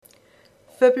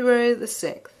February the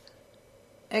 6th,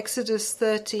 Exodus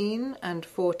 13 and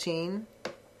 14,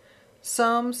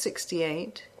 Psalm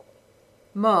 68,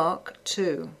 Mark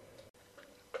 2.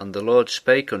 And the Lord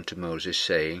spake unto Moses,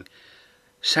 saying,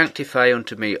 Sanctify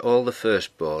unto me all the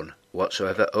firstborn,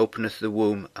 whatsoever openeth the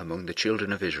womb among the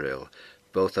children of Israel,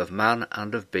 both of man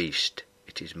and of beast,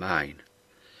 it is mine.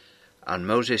 And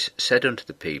Moses said unto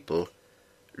the people,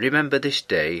 Remember this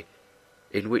day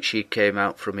in which ye came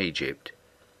out from Egypt,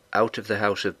 out of the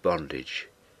house of bondage.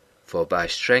 For by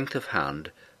strength of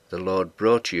hand the Lord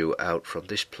brought you out from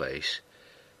this place.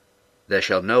 There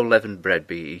shall no leavened bread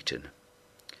be eaten.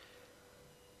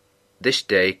 This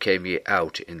day came ye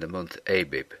out in the month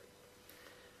Abib.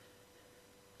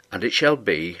 And it shall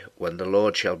be, when the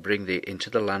Lord shall bring thee into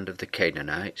the land of the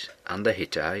Canaanites, and the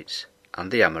Hittites,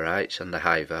 and the Amorites, and the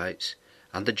Hivites,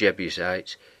 and the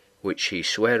Jebusites, which he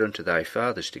sware unto thy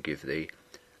fathers to give thee,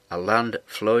 a land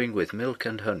flowing with milk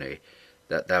and honey,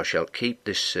 that thou shalt keep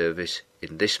this service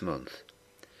in this month.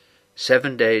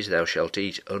 7 days thou shalt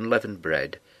eat unleavened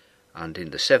bread, and in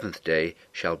the 7th day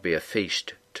shall be a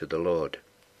feast to the Lord.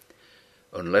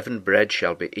 Unleavened bread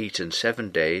shall be eaten 7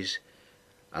 days,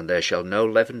 and there shall no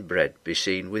leavened bread be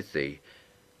seen with thee,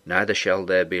 neither shall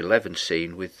there be leaven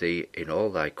seen with thee in all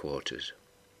thy quarters.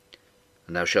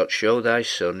 And thou shalt show thy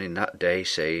son in that day,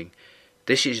 saying,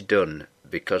 This is done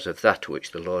because of that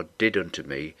which the Lord did unto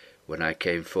me when I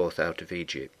came forth out of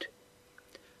Egypt.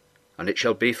 And it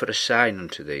shall be for a sign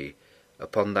unto thee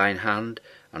upon thine hand,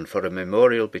 and for a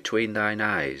memorial between thine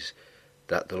eyes,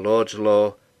 that the Lord's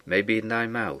law may be in thy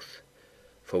mouth.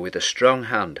 For with a strong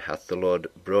hand hath the Lord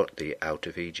brought thee out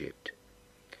of Egypt.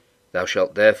 Thou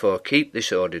shalt therefore keep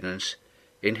this ordinance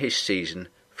in his season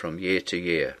from year to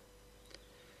year.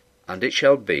 And it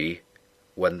shall be,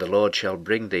 when the Lord shall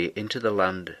bring thee into the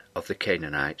land of the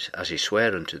Canaanites, as he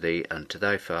sware unto thee and to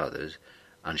thy fathers,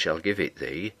 and shall give it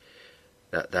thee,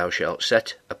 that thou shalt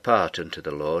set apart unto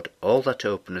the Lord all that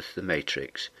openeth the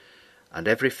matrix, and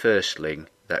every firstling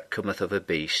that cometh of a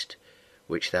beast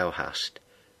which thou hast,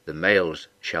 the males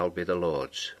shall be the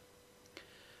Lord's.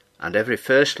 And every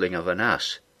firstling of an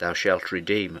ass thou shalt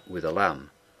redeem with a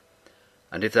lamb.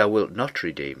 And if thou wilt not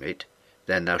redeem it,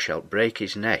 then thou shalt break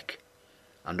his neck,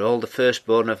 and all the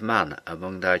firstborn of man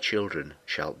among thy children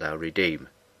shalt thou redeem.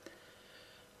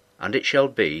 And it shall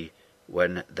be,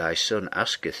 when thy son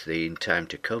asketh thee in time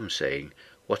to come, saying,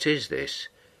 What is this?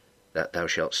 That thou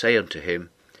shalt say unto him,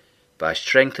 By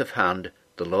strength of hand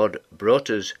the Lord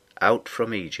brought us out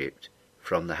from Egypt,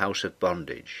 from the house of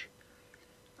bondage.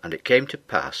 And it came to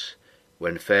pass,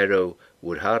 when Pharaoh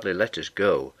would hardly let us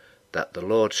go, that the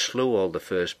Lord slew all the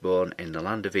firstborn in the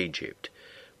land of Egypt,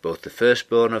 both the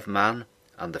firstborn of man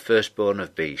and the firstborn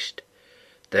of beast.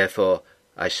 Therefore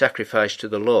I sacrifice to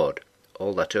the Lord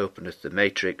all that openeth the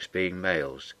matrix, being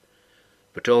males.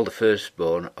 But all the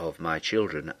firstborn of my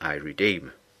children I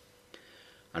redeem.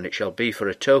 And it shall be for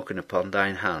a token upon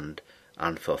thine hand,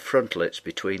 and for frontlets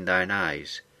between thine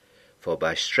eyes. For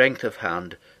by strength of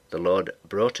hand the Lord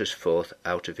brought us forth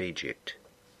out of Egypt.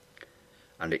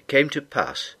 And it came to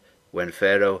pass, when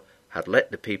Pharaoh had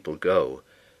let the people go,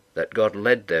 that God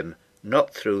led them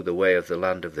not through the way of the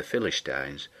land of the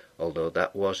Philistines, although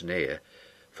that was near.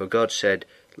 For God said,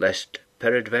 Lest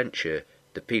peradventure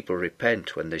the people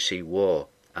repent when they see war,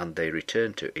 and they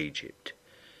return to Egypt.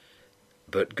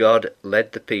 But God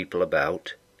led the people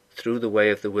about through the way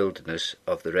of the wilderness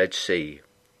of the Red Sea,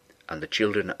 and the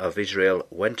children of Israel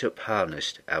went up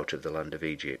harnessed out of the land of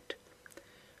Egypt.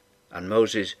 And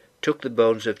Moses took the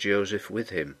bones of Joseph with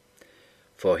him,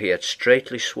 for he had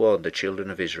straitly sworn the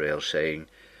children of Israel, saying,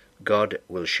 God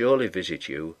will surely visit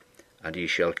you, and ye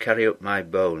shall carry up my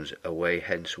bones away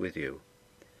hence with you.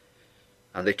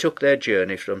 And they took their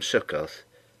journey from Succoth,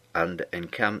 and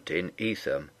encamped in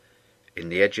Etham, in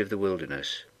the edge of the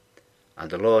wilderness.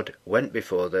 And the Lord went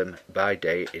before them by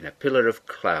day in a pillar of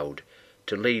cloud,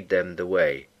 to lead them the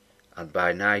way, and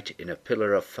by night in a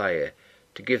pillar of fire,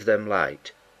 to give them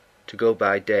light, to go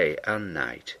by day and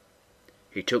night.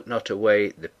 He took not away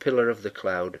the pillar of the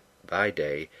cloud by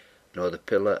day, nor the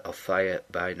pillar of fire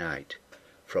by night,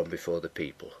 from before the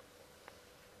people.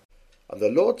 And the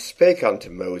Lord spake unto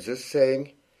Moses,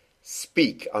 saying,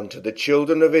 Speak unto the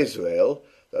children of Israel,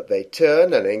 that they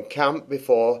turn and encamp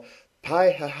before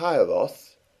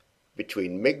Pi-hahiroth,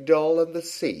 between Migdol and the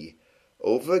sea,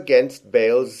 over against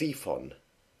Baal-zephon.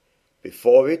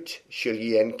 Before it shall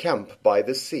ye encamp by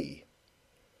the sea.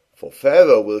 For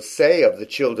Pharaoh will say of the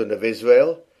children of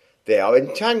Israel, They are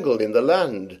entangled in the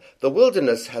land, the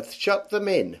wilderness hath shut them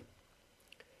in.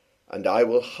 And I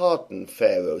will harden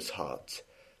Pharaoh's heart,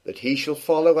 that he shall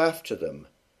follow after them.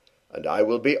 And I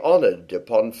will be honoured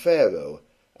upon Pharaoh,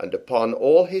 and upon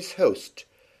all his host,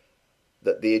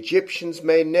 that the Egyptians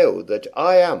may know that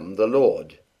I am the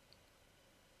Lord.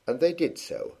 And they did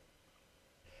so.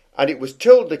 And it was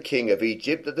told the king of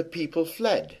Egypt that the people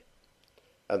fled.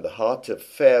 And the heart of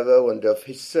Pharaoh and of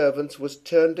his servants was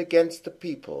turned against the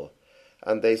people.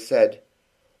 And they said,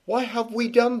 Why have we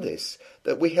done this,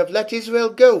 that we have let Israel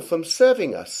go from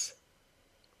serving us?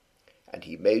 And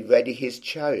he made ready his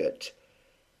chariot,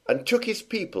 and took his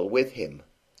people with him.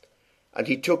 And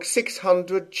he took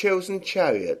 600 chosen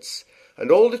chariots,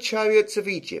 and all the chariots of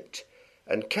Egypt,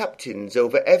 and captains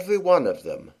over every one of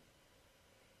them.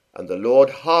 And the Lord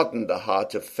hardened the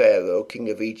heart of Pharaoh, king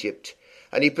of Egypt,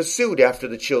 and he pursued after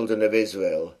the children of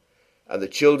Israel. And the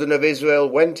children of Israel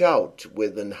went out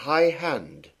with an high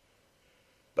hand.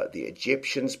 But the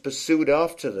Egyptians pursued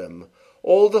after them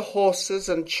all the horses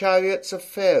and chariots of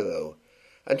Pharaoh,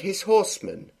 and his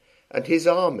horsemen, and his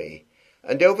army,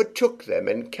 and overtook them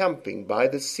encamping by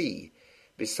the sea,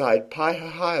 beside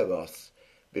Pi-hahiroth,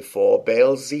 before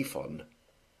Baal-zephon.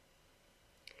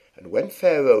 And when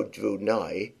Pharaoh drew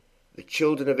nigh, the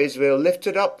children of Israel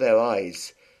lifted up their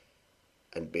eyes,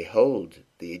 and behold,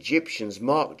 the Egyptians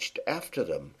marched after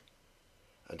them.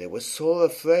 And they were sore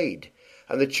afraid,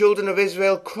 and the children of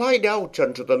Israel cried out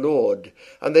unto the Lord,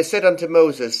 and they said unto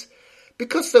Moses,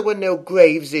 Because there were no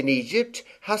graves in Egypt,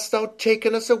 hast thou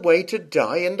taken us away to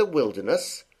die in the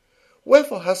wilderness?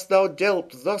 Wherefore hast thou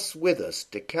dealt thus with us,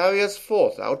 to carry us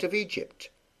forth out of Egypt?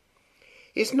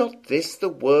 Is not this the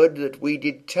word that we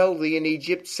did tell thee in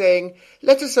Egypt, saying,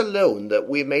 Let us alone, that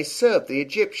we may serve the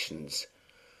Egyptians?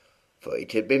 For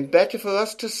it had been better for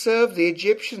us to serve the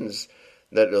Egyptians,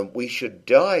 than that we should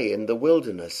die in the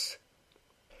wilderness.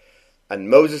 And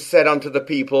Moses said unto the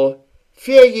people,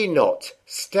 Fear ye not,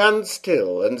 stand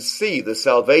still, and see the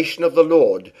salvation of the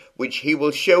Lord, which he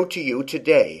will show to you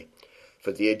today.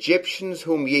 For the Egyptians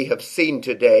whom ye have seen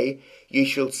today, ye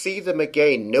shall see them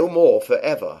again no more for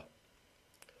ever.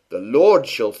 The Lord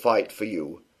shall fight for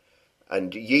you,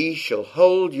 and ye shall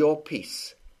hold your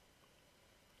peace.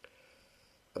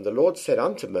 And the Lord said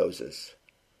unto Moses,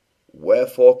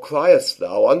 Wherefore criest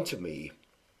thou unto me?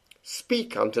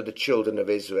 Speak unto the children of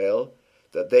Israel,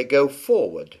 that they go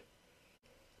forward.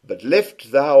 But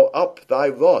lift thou up thy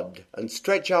rod, and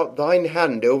stretch out thine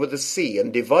hand over the sea,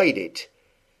 and divide it.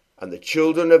 And the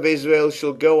children of Israel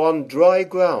shall go on dry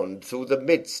ground through the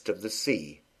midst of the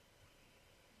sea.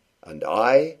 And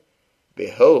I,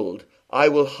 behold, I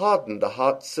will harden the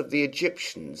hearts of the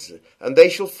Egyptians, and they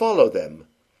shall follow them.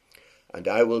 And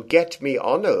I will get me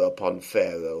honour upon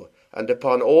Pharaoh, and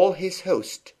upon all his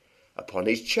host, upon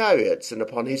his chariots, and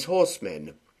upon his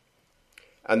horsemen.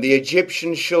 And the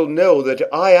Egyptians shall know that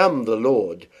I am the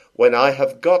Lord, when I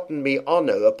have gotten me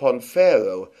honour upon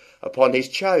Pharaoh, upon his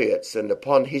chariots, and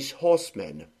upon his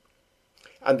horsemen.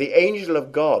 And the angel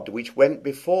of God, which went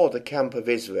before the camp of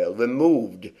Israel,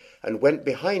 removed, and went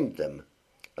behind them.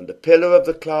 And the pillar of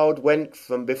the cloud went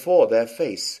from before their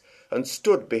face, and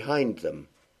stood behind them.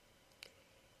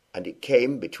 And it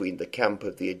came between the camp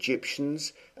of the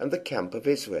Egyptians and the camp of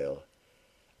Israel.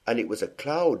 And it was a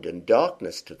cloud and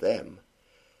darkness to them,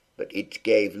 but it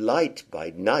gave light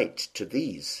by night to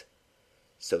these,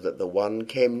 so that the one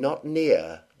came not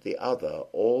near the other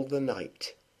all the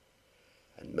night.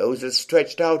 And Moses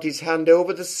stretched out his hand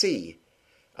over the sea,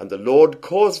 and the Lord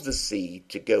caused the sea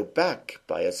to go back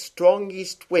by a strong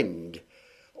east wind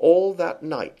all that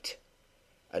night,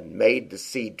 and made the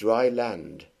sea dry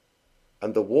land,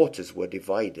 and the waters were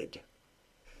divided.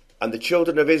 And the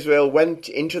children of Israel went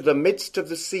into the midst of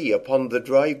the sea upon the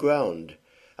dry ground,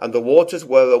 and the waters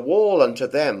were a wall unto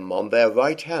them on their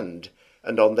right hand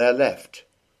and on their left.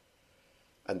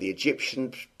 And the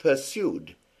Egyptians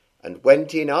pursued, and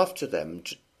went in after them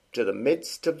to the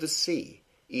midst of the sea,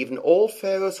 even all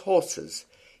Pharaoh's horses,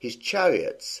 his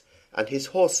chariots, and his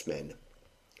horsemen.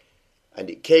 And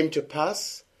it came to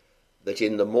pass that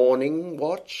in the morning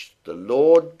watch the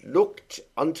Lord looked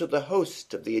unto the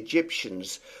host of the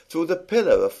Egyptians through the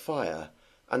pillar of fire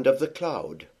and of the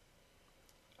cloud,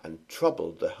 and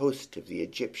troubled the host of the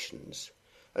Egyptians,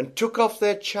 and took off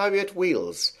their chariot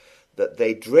wheels, that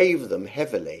they drave them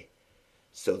heavily,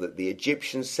 so that the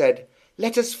Egyptians said,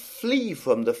 Let us flee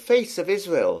from the face of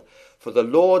Israel, for the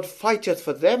Lord fighteth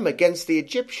for them against the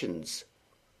Egyptians.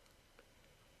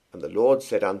 And the Lord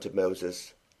said unto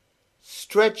Moses,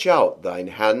 Stretch out thine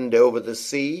hand over the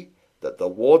sea, that the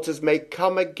waters may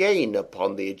come again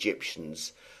upon the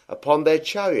Egyptians, upon their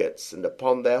chariots, and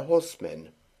upon their horsemen.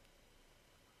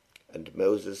 And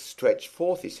Moses stretched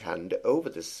forth his hand over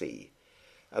the sea,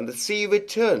 and the sea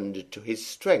returned to his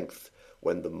strength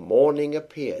when the morning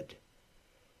appeared.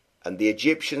 And the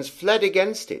Egyptians fled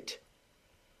against it.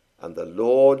 And the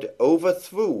Lord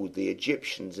overthrew the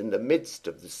Egyptians in the midst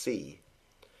of the sea.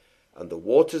 And the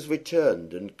waters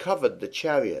returned and covered the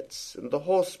chariots and the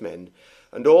horsemen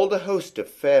and all the host of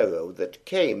Pharaoh that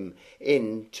came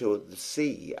into the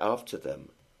sea after them.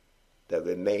 There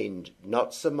remained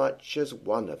not so much as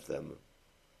one of them.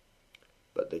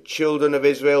 But the children of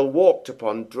Israel walked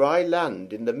upon dry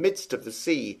land in the midst of the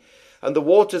sea, and the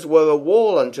waters were a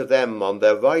wall unto them on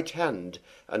their right hand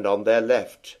and on their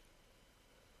left.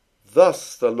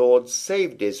 Thus the Lord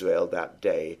saved Israel that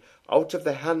day out of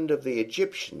the hand of the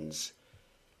Egyptians,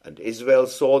 and Israel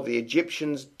saw the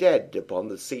Egyptians dead upon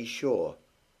the seashore.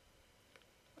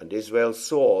 And Israel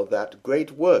saw that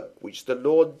great work which the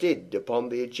Lord did upon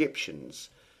the Egyptians,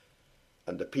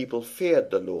 and the people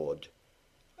feared the Lord,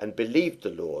 and believed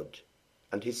the Lord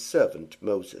and his servant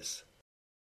Moses.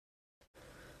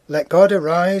 Let God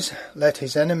arise, let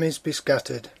his enemies be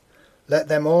scattered. Let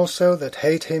them also that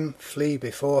hate him flee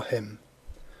before him.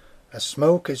 As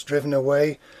smoke is driven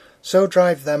away, so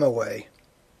drive them away.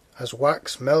 As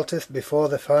wax melteth before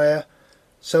the fire,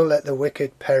 so let the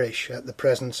wicked perish at the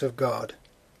presence of God.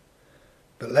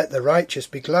 But let the righteous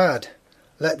be glad,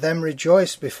 let them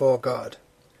rejoice before God,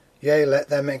 yea, let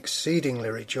them exceedingly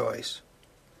rejoice.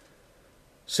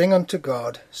 Sing unto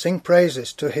God, sing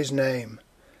praises to his name.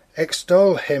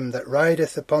 Extol him that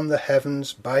rideth upon the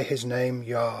heavens by his name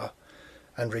Yah,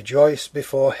 and rejoice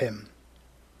before him.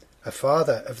 A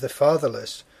father of the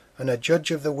fatherless, and a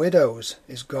judge of the widows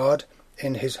is God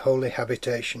in his holy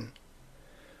habitation.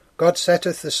 God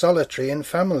setteth the solitary in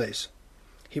families.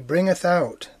 He bringeth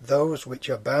out those which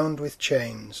are bound with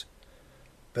chains,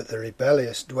 but the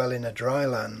rebellious dwell in a dry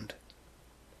land.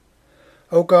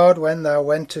 O God, when thou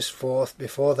wentest forth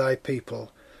before thy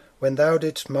people, when thou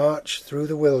didst march through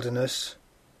the wilderness,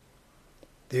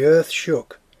 the earth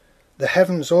shook, the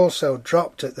heavens also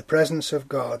dropped at the presence of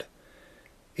God.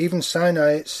 Even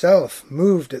Sinai itself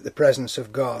moved at the presence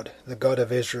of God, the God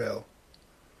of Israel.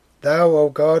 Thou, O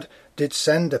God, didst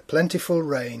send a plentiful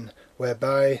rain,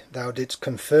 whereby thou didst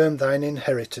confirm thine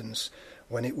inheritance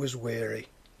when it was weary.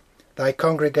 Thy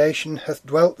congregation hath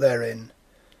dwelt therein.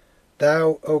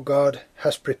 Thou, O God,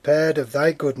 hast prepared of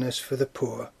thy goodness for the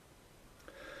poor.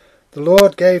 The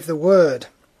Lord gave the word.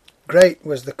 Great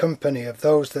was the company of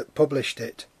those that published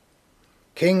it.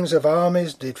 Kings of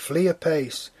armies did flee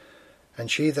apace, and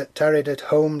she that tarried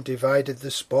at home divided the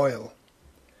spoil.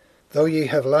 Though ye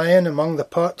have lion among the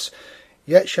pots,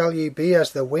 yet shall ye be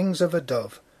as the wings of a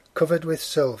dove, covered with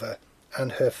silver,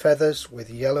 and her feathers with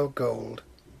yellow gold.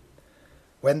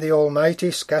 When the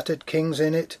Almighty scattered kings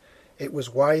in it, it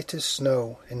was white as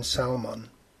snow in Salmon.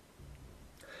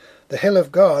 The hill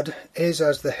of God is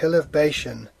as the hill of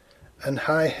Bashan, and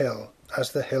high hill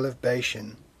as the hill of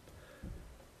Bashan.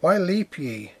 Why leap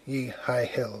ye, ye high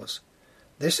hills?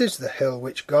 This is the hill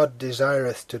which God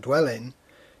desireth to dwell in,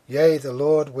 yea, the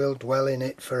Lord will dwell in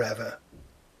it for ever.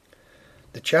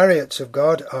 The chariots of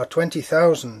God are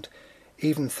 20,000,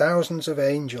 even thousands of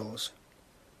angels.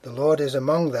 The Lord is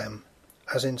among them,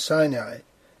 as in Sinai,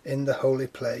 in the holy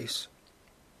place.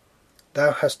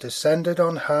 Thou hast ascended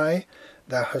on high,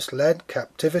 thou hast led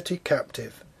captivity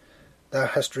captive. Thou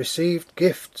hast received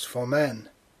gifts for men,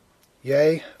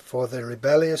 yea, for the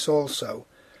rebellious also,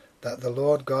 that the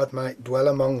Lord God might dwell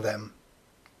among them.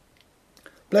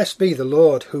 Blessed be the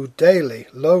Lord, who daily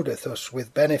loadeth us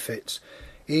with benefits,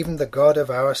 even the God of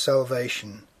our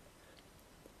salvation.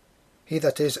 He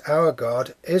that is our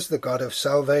God is the God of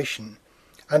salvation,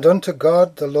 and unto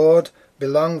God the Lord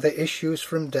belong the issues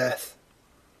from death.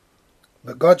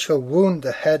 But God shall wound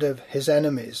the head of his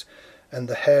enemies, and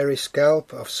the hairy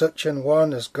scalp of such an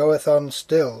one as goeth on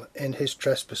still in his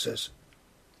trespasses.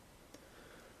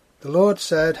 The Lord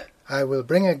said, I will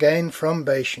bring again from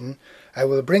Bashan, I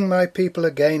will bring my people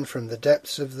again from the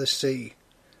depths of the sea,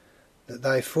 that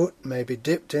thy foot may be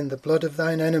dipped in the blood of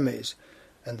thine enemies,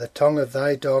 and the tongue of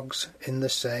thy dogs in the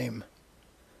same.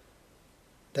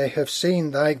 They have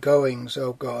seen thy goings,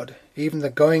 O God, even the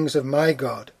goings of my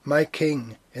God, my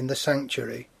King, in the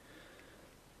sanctuary.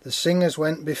 The singers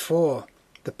went before,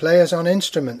 the players on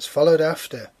instruments followed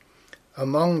after.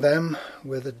 Among them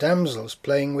were the damsels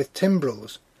playing with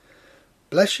timbrels.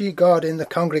 Bless ye God in the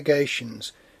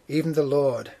congregations, even the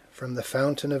Lord, from the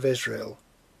fountain of Israel.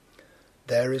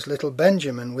 There is little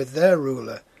Benjamin with their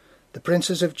ruler, the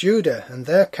princes of Judah and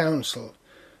their council,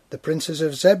 the princes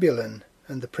of Zebulun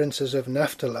and the princes of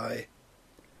Naphtali.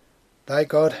 Thy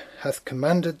God hath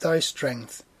commanded thy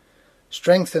strength.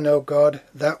 Strengthen, O God,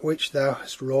 that which thou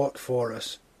hast wrought for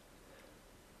us.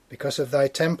 Because of thy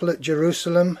temple at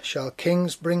Jerusalem shall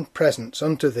kings bring presents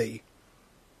unto thee.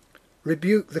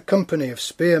 Rebuke the company of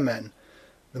spearmen,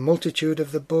 the multitude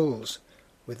of the bulls,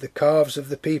 with the calves of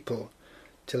the people,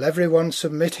 till every one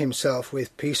submit himself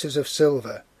with pieces of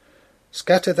silver.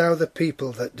 Scatter thou the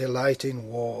people that delight in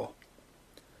war.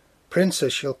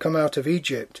 Princes shall come out of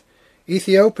Egypt.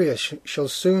 Ethiopia shall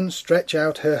soon stretch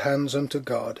out her hands unto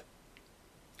God.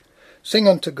 Sing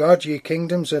unto God, ye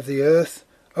kingdoms of the earth.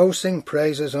 O sing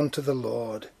praises unto the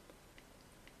Lord.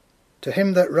 To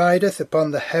him that rideth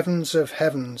upon the heavens of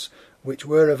heavens, which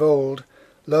were of old,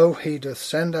 lo, he doth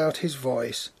send out his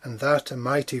voice, and that a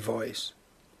mighty voice.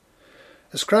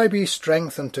 Ascribe ye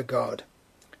strength unto God.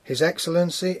 His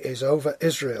excellency is over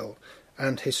Israel,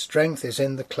 and his strength is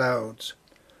in the clouds.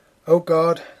 O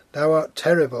God, thou art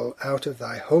terrible out of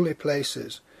thy holy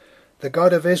places. The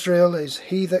God of Israel is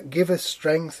he that giveth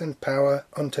strength and power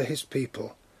unto his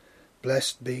people.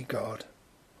 Blessed be God.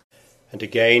 And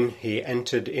again he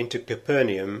entered into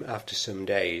Capernaum after some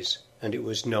days, and it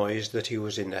was noised that he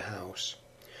was in the house.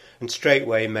 And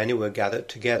straightway many were gathered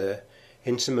together,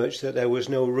 insomuch that there was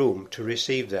no room to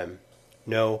receive them,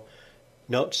 no,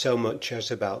 not so much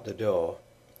as about the door.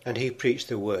 And he preached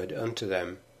the word unto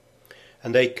them.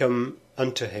 And they come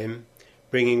unto him,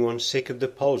 bringing one sick of the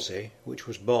palsy, which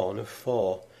was borne of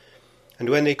 4. And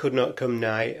when they could not come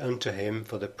nigh unto him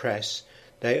for the press,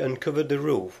 they uncovered the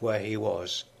roof where he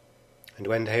was. And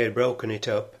when they had broken it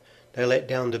up, they let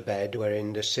down the bed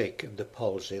wherein the sick of the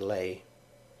palsy lay.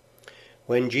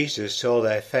 When Jesus saw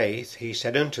their faith, he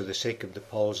said unto the sick of the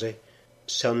palsy,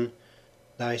 Son,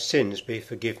 thy sins be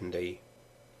forgiven thee.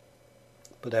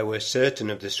 But there were certain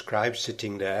of the scribes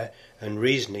sitting there, and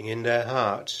reasoning in their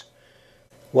hearts,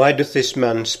 Why doth this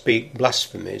man speak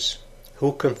blasphemies?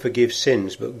 Who can forgive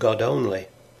sins but God only?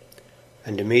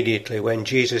 And immediately when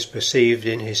Jesus perceived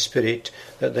in his spirit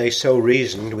that they so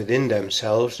reasoned within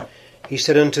themselves, he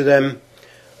said unto them,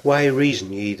 Why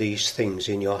reason ye these things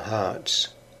in your hearts?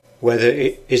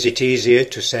 Whether is it easier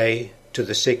to say to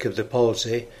the sick of the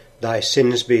palsy, Thy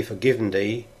sins be forgiven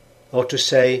thee, or to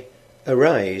say,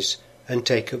 Arise, and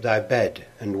take up thy bed,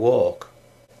 and walk?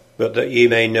 But that ye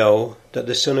may know that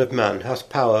the Son of Man hath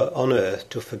power on earth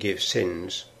to forgive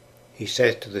sins. He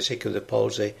said to the sick of the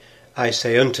palsy, I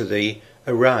say unto thee,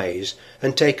 Arise,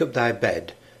 and take up thy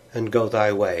bed, and go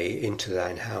thy way into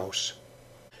thine house.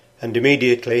 And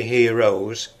immediately he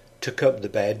arose, took up the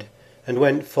bed, and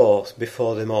went forth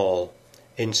before them all,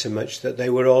 insomuch that they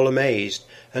were all amazed,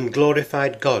 and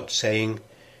glorified God, saying,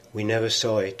 We never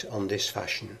saw it on this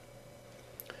fashion.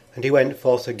 And he went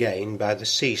forth again by the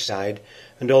seaside,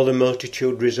 and all the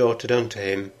multitude resorted unto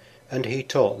him, and he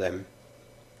taught them.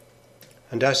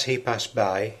 And as he passed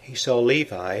by, he saw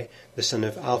Levi, the son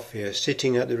of Alphaeus,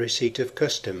 sitting at the receipt of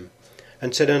custom,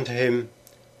 and said unto him,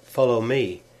 Follow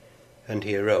me. And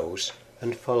he arose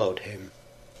and followed him.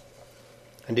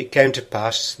 And it came to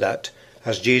pass that,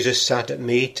 as Jesus sat at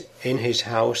meat in his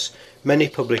house, many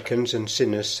publicans and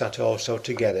sinners sat also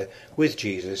together with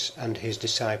Jesus and his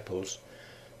disciples,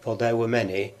 for there were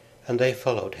many, and they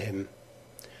followed him.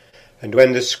 And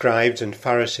when the scribes and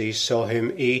Pharisees saw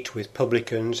him eat with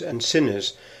publicans and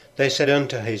sinners, they said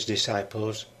unto his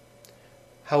disciples,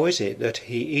 How is it that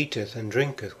he eateth and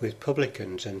drinketh with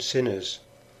publicans and sinners?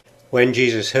 When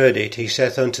Jesus heard it, he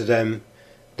saith unto them,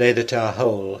 They that are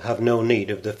whole have no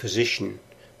need of the physician,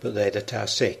 but they that are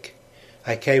sick.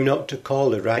 I came not to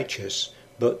call the righteous,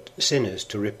 but sinners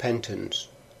to repentance.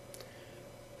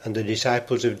 And the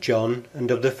disciples of John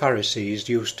and of the Pharisees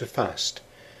used to fast.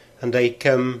 And they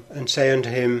come and say unto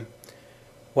him,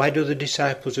 Why do the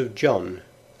disciples of John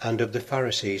and of the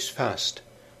Pharisees fast,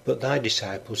 but thy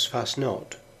disciples fast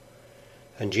not?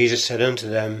 And Jesus said unto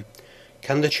them,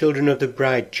 Can the children of the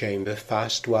bride chamber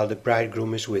fast while the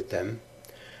bridegroom is with them?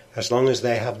 As long as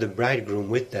they have the bridegroom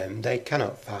with them, they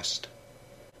cannot fast.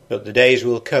 But the days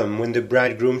will come when the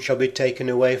bridegroom shall be taken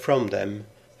away from them,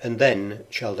 and then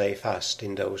shall they fast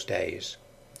in those days.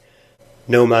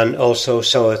 No man also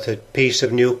seweth a piece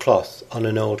of new cloth on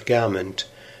an old garment,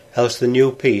 else the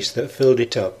new piece that filled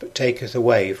it up taketh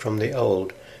away from the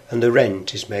old, and the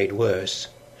rent is made worse.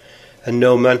 And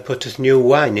no man putteth new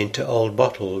wine into old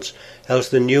bottles, else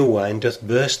the new wine doth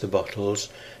burst the bottles,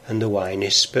 and the wine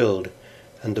is spilled,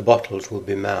 and the bottles will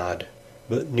be marred.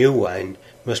 But new wine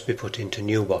must be put into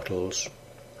new bottles.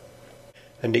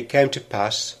 And it came to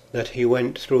pass that he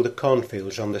went through the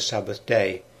cornfields on the Sabbath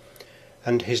day,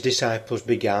 and his disciples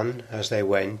began, as they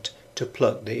went, to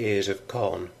pluck the ears of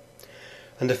corn.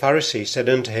 And the Pharisees said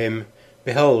unto him,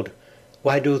 Behold,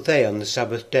 why do they on the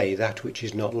Sabbath day that which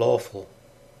is not lawful?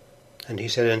 And he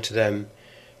said unto them,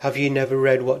 Have ye never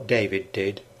read what David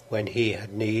did, when he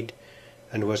had need,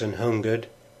 and was an hungered,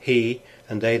 he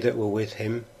and they that were with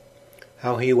him?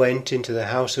 How he went into the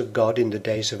house of God in the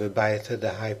days of Abiathar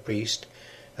the high priest,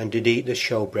 and did eat the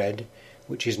showbread,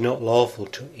 which is not lawful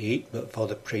to eat but for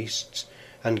the priests,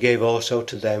 and gave also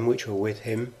to them which were with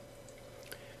him.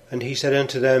 And he said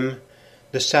unto them,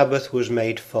 The Sabbath was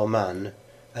made for man,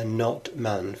 and not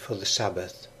man for the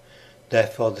Sabbath.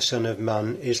 Therefore the Son of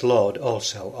Man is Lord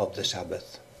also of the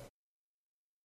Sabbath.